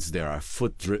wines. There are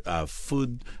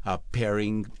food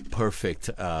pairing perfect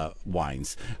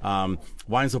wines.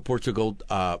 Wines of Portugal.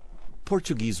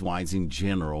 Portuguese wines in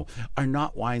general are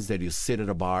not wines that you sit at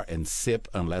a bar and sip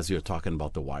unless you're talking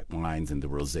about the white wines and the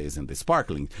rosés and the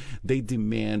sparkling. They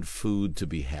demand food to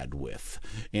be had with.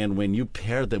 And when you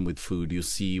pair them with food, you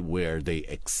see where they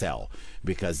excel,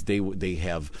 because they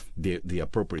have the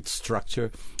appropriate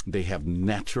structure, they have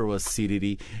natural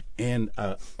acidity, and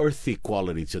earthy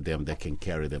quality to them that can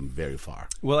carry them very far.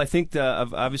 Well, I think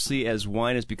obviously, as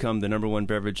wine has become the number one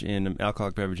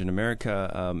alcoholic beverage in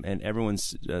America, and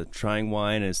everyone's trying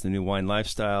wine, and it's the new wine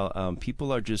lifestyle,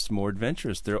 people are just more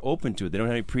adventurous. They're open to it. They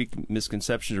don't have any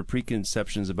misconceptions or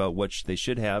preconceptions about what they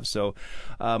should have. So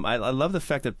I love the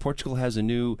fact that Portugal has a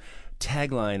new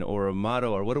tagline or a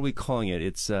motto, or what are we calling it?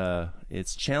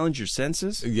 It's challenge your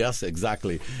senses. Yes,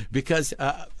 exactly. Because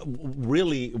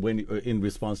really, when in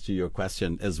response to your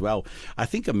question as well, I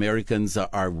think Americans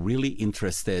are really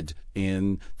interested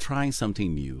in trying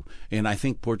something new, and I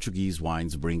think Portuguese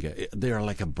wines they are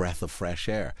like a breath of fresh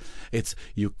air.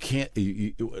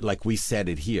 Like we said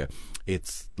it here,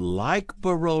 it's like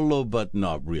Barolo, but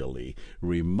not really.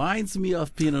 Reminds me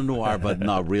of Pinot Noir, but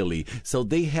not really. So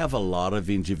they have a lot of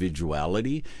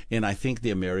individuality, and I think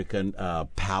the American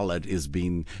palate is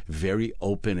being very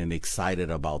open and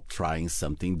excited about trying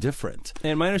something different.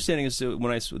 And my understanding is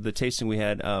that the tasting we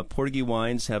had, Portuguese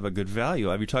wines have a good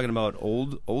value. You're talking about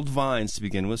old vines to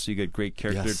begin with, so you get great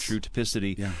character, Yes. true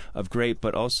typicity Yeah. of grape,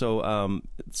 but also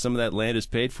some of that land is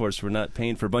paid for, so we're not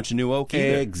paying for a bunch of new oak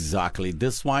either. Exactly.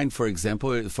 This wine, for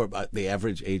example, for the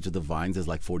average age of the vines is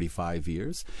like 45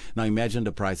 years. Now imagine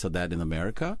the price of that in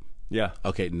America. Yeah.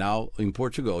 Okay, now in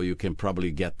Portugal, you can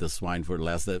probably get this wine for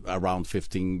less than around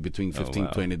between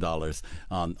 $15-$20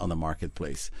 on the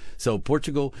marketplace. So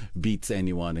Portugal beats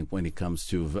anyone when it comes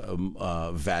to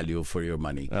value for your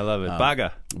money. I love it.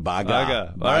 Baga.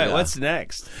 Baga. All right, what's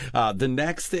next? The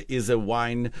next is a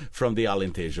wine from the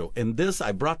Alentejo. And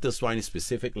I brought this wine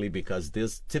specifically because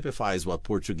this typifies what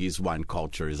Portuguese wine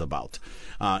culture is about.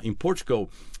 In Portugal,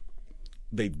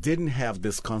 they didn't have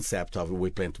this concept of we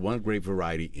plant one grape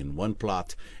variety in one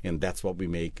plot, and that's what we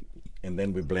make, and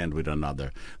then we blend with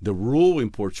another. The rule in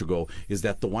Portugal is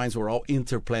that the wines were all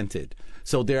interplanted.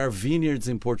 So there are vineyards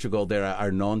in Portugal that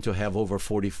are known to have over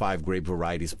 45 grape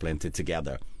varieties planted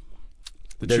together.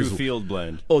 True field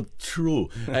blend. Oh, true.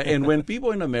 And when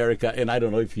people in America, and I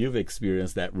don't know if you've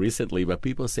experienced that recently, but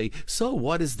people say, so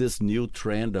what is this new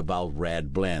trend about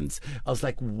red blends? I was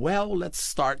like, well, let's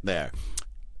start there.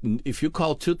 If you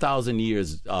call 2,000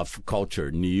 years of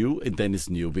culture new, then it's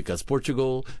new because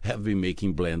Portugal have been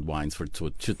making blend wines for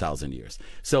 2,000 years.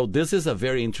 So this is a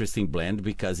very interesting blend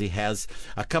because it has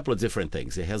a couple of different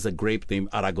things. It has a grape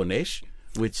named Aragonés,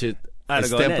 which is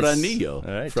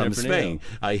Tempranillo from Spain.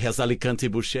 It has Alicante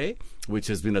Bouschet, which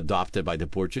has been adopted by the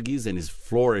Portuguese and is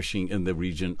flourishing in the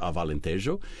region of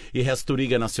Alentejo. It has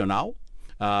Touriga Nacional,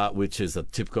 which is a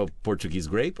typical Portuguese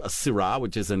grape, a Syrah,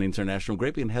 which is an international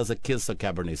grape, and has a kiss of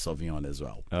Cabernet Sauvignon as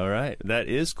well. All right. That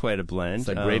is quite a blend. It's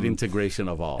a great integration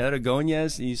of all.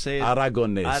 Aragonés, you say it?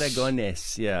 Aragonés.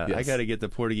 Aragonés, yeah. Yes. I got to get the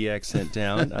Portuguese accent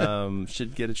down.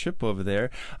 Should get a trip over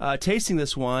there. Tasting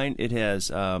this wine, it has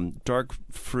dark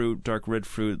fruit, dark red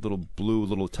fruit, little blue,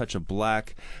 little touch of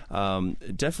black.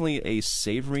 Definitely a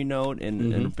savory note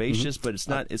and herbaceous, but it's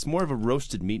not. It's more of a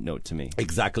roasted meat note to me.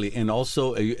 Exactly. And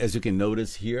also, as you can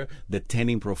notice here, the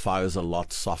tannin profile is a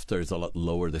lot softer, it's a lot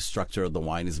lower. The structure of the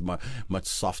wine is much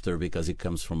softer because it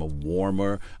comes from a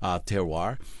warmer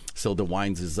terroir. So the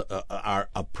wines are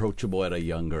approachable at a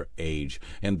younger age.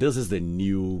 And this is the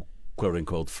new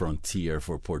quote-unquote frontier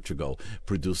for Portugal,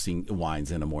 producing wines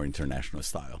in a more international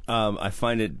style. I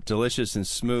find it delicious and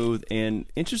smooth, and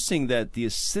interesting that the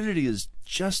acidity is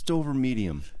just over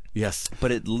medium. Yes.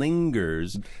 But it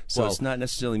lingers, so it's not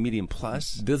necessarily medium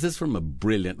plus. This is from a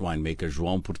brilliant winemaker,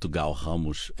 João Portugal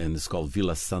Ramos, and it's called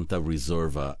Vila Santa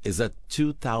Reserva. It's a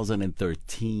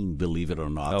 2013, believe it or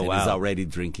not. Oh, wow. It is already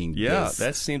drinking this.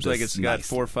 That seems like it's got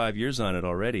 4 or 5 years on it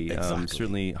already. Exactly.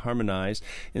 Certainly harmonized.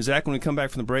 And Zach, when we come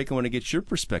back from the break, I want to get your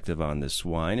perspective on this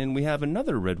wine. And we have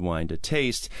another red wine to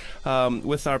taste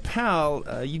with our pal,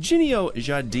 Eugenio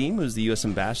Jardim, who's the U.S.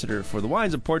 ambassador for the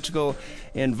wines of Portugal,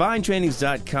 and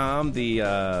VineTrainings.com.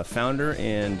 The founder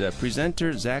and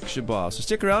presenter, Zach Geballe. So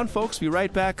stick around, folks. Be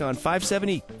right back on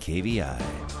 570 KVI.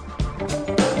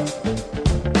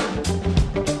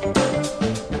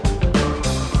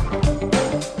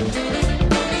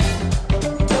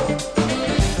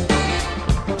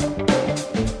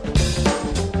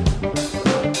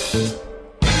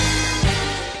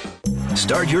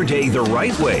 Start your day the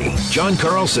right way. John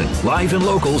Carlson, live and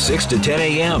local, 6 to 10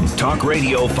 a.m. Talk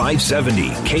Radio 570,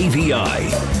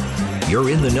 KVI. You're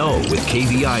in the know with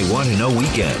KVI Want to Know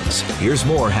Weekends. Here's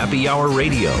more Happy Hour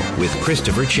Radio with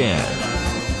Christopher Chan.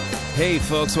 Hey,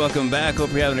 folks, welcome back.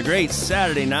 Hope you're having a great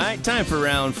Saturday night. Time for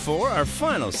round 4, our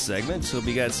final segment. So hope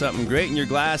you got something great in your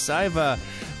glass. I've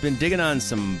been digging on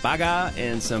some Baga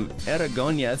and some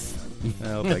Aragonés. I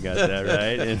hope I got that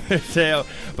right.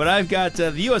 But I've got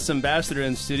the U.S. ambassador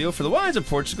in the studio for the wines of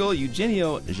Portugal,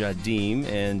 Eugenio Jardim,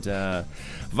 and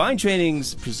Vine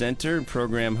Trainings presenter and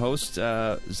program host,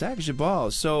 Zach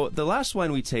Geballe. So the last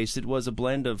wine we tasted was a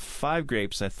blend of 5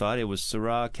 grapes, I thought. It was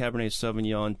Syrah, Cabernet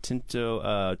Sauvignon,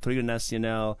 Tinto, Touriga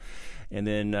Nacional, and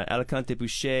then Alicante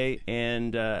Bouschet,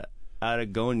 and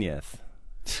Aragonés.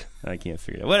 I can't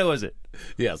figure it out. What was it?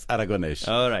 Yes, Aragonés.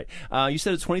 All right. You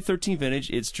said it's 2013 vintage.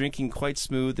 It's drinking quite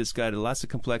smooth. It's got lots of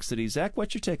complexity. Zach,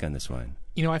 what's your take on this wine?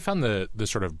 You know, I found the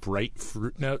sort of bright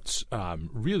fruit notes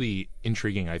really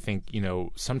intriguing. I think,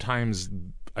 sometimes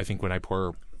when I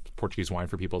pour Portuguese wine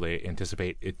for people, they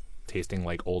anticipate it tasting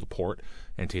like old port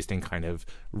and tasting kind of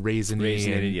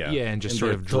raisiny, and just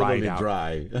sort of dried out.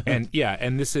 Dry.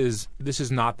 and this is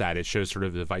not that. It shows sort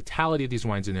of the vitality of these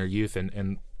wines in their youth,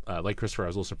 and like Christopher, I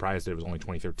was a little surprised that it was only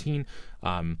 2013.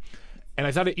 And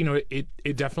I thought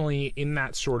it definitely, in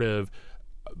that sort of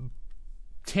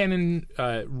tannin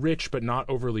rich but not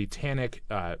overly tannic,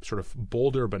 sort of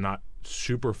bolder but not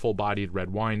super full-bodied red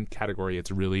wine category.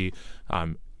 It's really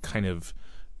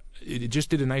it just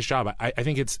did a nice job. I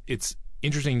think it's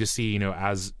interesting to see,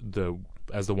 as the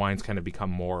as the wines kind of become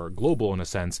more global in a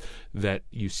sense, that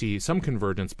you see some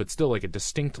convergence, but still like a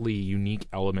distinctly unique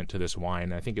element to this wine.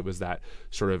 And I think it was that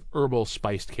sort of herbal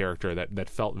spiced character that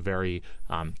felt very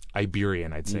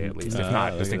Iberian, I'd say, at least, if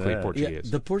not distinctly Portuguese.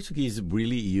 Yeah, the Portuguese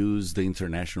really use the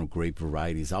international grape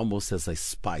varieties almost as a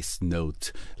spice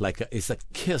note, like it's a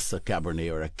kiss of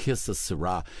Cabernet or a kiss of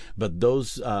Syrah, but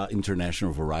those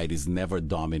international varieties never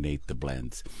dominate the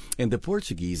blends. And the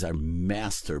Portuguese are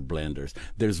master blenders.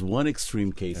 There's one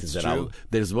extreme case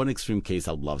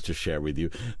I'd love to share with you.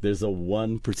 There's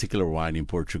one particular wine in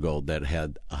Portugal that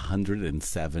had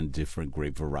 107 different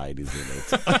grape varieties in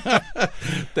it.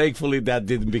 Thankfully, that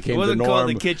didn't become the norm. It wasn't called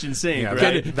the kitchen sink, yeah,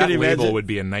 right? That label would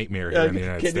be a nightmare here in the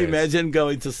United States. Can you imagine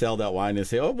going to sell that wine and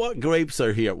say, "Oh, what grapes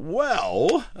are here?"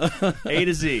 Well, A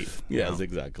to Z. Yes,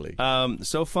 exactly.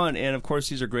 So fun, and of course,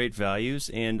 these are great values.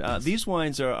 And these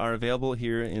wines are available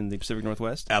here in the Pacific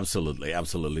Northwest. Absolutely.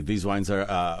 These wines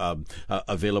are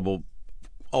available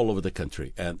all over the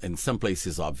country, and in some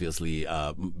places, obviously,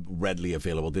 readily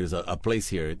available. There's a place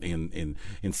here in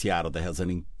Seattle that has an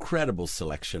incredible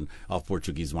selection of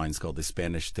Portuguese wines called the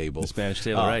Spanish Table. The Spanish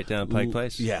Table, right, down Pike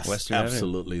Place. Yes, Western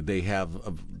absolutely. Avenue. They have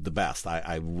the best.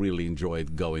 I really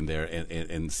enjoyed going there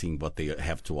and seeing what they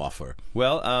have to offer.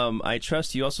 Well, I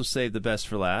trust you also saved the best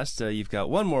for last. You've got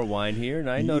one more wine here, and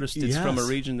I noticed it's from a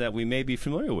region that we may be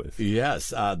familiar with.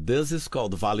 Yes, this is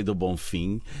called Vale do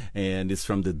Bonfim, and it's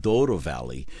from the Douro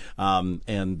Valley.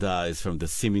 And it's from the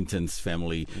Symington's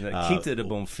family. Quinta do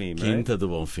Bonfim, right? Quinta do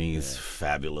Bonfim is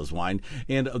fabulous wine.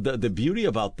 And the beauty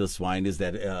about this wine is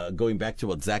that, going back to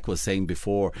what Zach was saying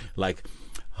before, like,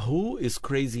 who is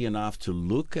crazy enough to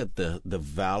look at the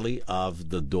valley of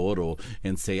the Douro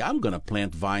and say, I'm going to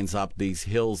plant vines up these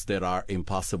hills that are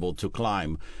impossible to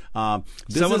climb?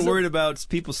 Someone worried about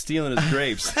people stealing his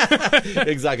grapes.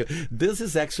 Exactly. This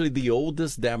is actually the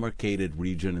oldest demarcated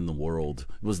region in the world.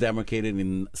 It was demarcated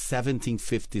in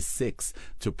 1756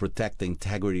 to protect the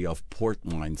integrity of port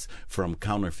wines from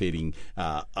counterfeiting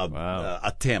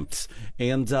attempts.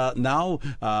 And now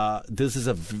this is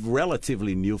a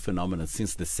relatively new phenomenon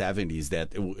since the 70s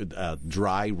that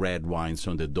dry red wines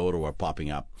from the Douro are popping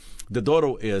up. The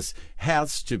Douro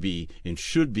has to be and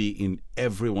should be in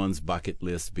everyone's bucket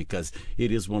list because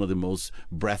it is one of the most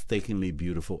breathtakingly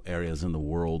beautiful areas in the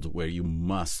world where you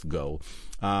must go.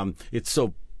 It's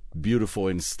so beautiful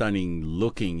and stunning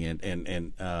looking, and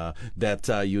that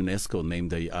UNESCO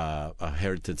named a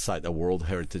heritage site, a World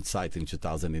Heritage Site in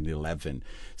 2011.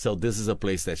 So this is a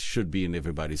place that should be in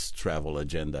everybody's travel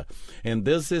agenda. And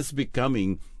this is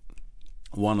becoming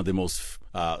one of the most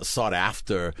sought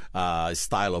after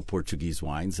style of Portuguese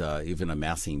wines, even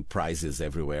amassing prizes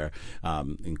everywhere,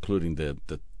 including the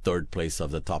third place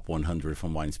of the top 100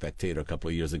 from Wine Spectator a couple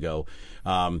of years ago.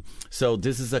 So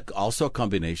this is also a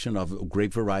combination of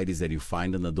grape varieties that you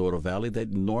find in the Douro Valley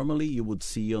that normally you would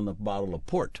see on a bottle of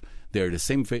port. They're the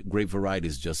same grape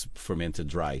varieties, just fermented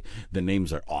dry. The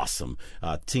names are awesome.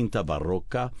 Tinta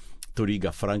Barroca,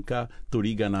 Touriga Franca,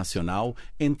 Touriga Nacional,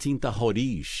 and Tinta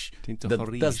Roriz.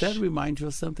 Does that remind you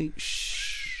of something?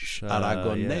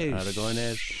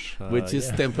 Aragonês, which is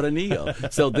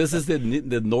Tempranillo. So this is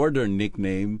the northern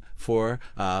nickname for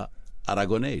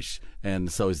Aragonês. And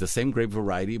so it's the same grape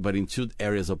variety, but in two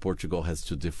areas of Portugal has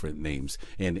two different names.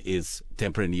 And is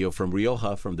Tempranillo from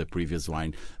Rioja, from the previous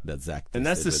wine that Zach tasted. And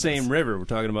that's the same river. We're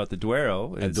talking about the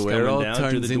Douro. And Douro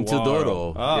turns into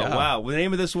Douro. Oh, yeah. Wow. The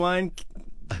name of this wine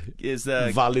is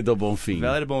Vale do Bonfim.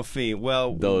 Vale do Bonfim.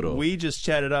 Well, Douro. We just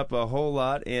chatted up a whole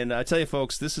lot, and I tell you,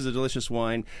 folks, this is a delicious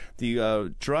wine.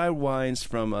 The dry wines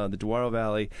from the Douro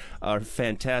Valley are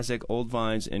fantastic, old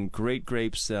vines and great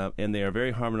grapes, and they are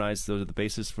very harmonized. Those are the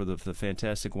basis for the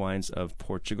fantastic wines of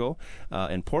Portugal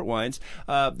and port wines.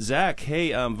 Zach,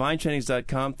 hey,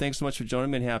 VineTrainings.com. Thanks so much for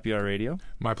joining me on Happy Hour Radio.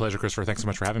 My pleasure, Christopher. Thanks so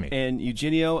much for having me. And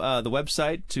Eugenio, the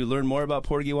website to learn more about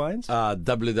Portuguese wines?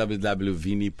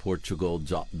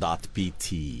 www.viniportugal.pt.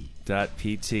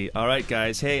 All right,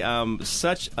 guys. Hey,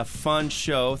 such a fun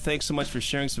show. Thanks so much for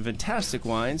sharing some fantastic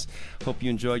wines. Hope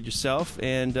you enjoyed yourself.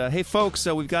 And hey, folks,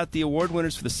 we've got the award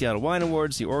winners for the Seattle Wine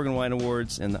Awards, the Oregon Wine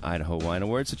Awards, and the Idaho Wine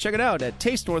Awards. So check it out at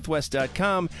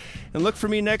tastenorthwest.com. And look for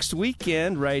me next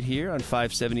weekend right here on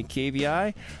 570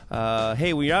 KVI.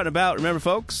 Hey, when you're out and about, remember,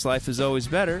 folks, life is always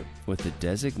better with a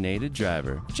designated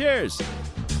driver. Cheers!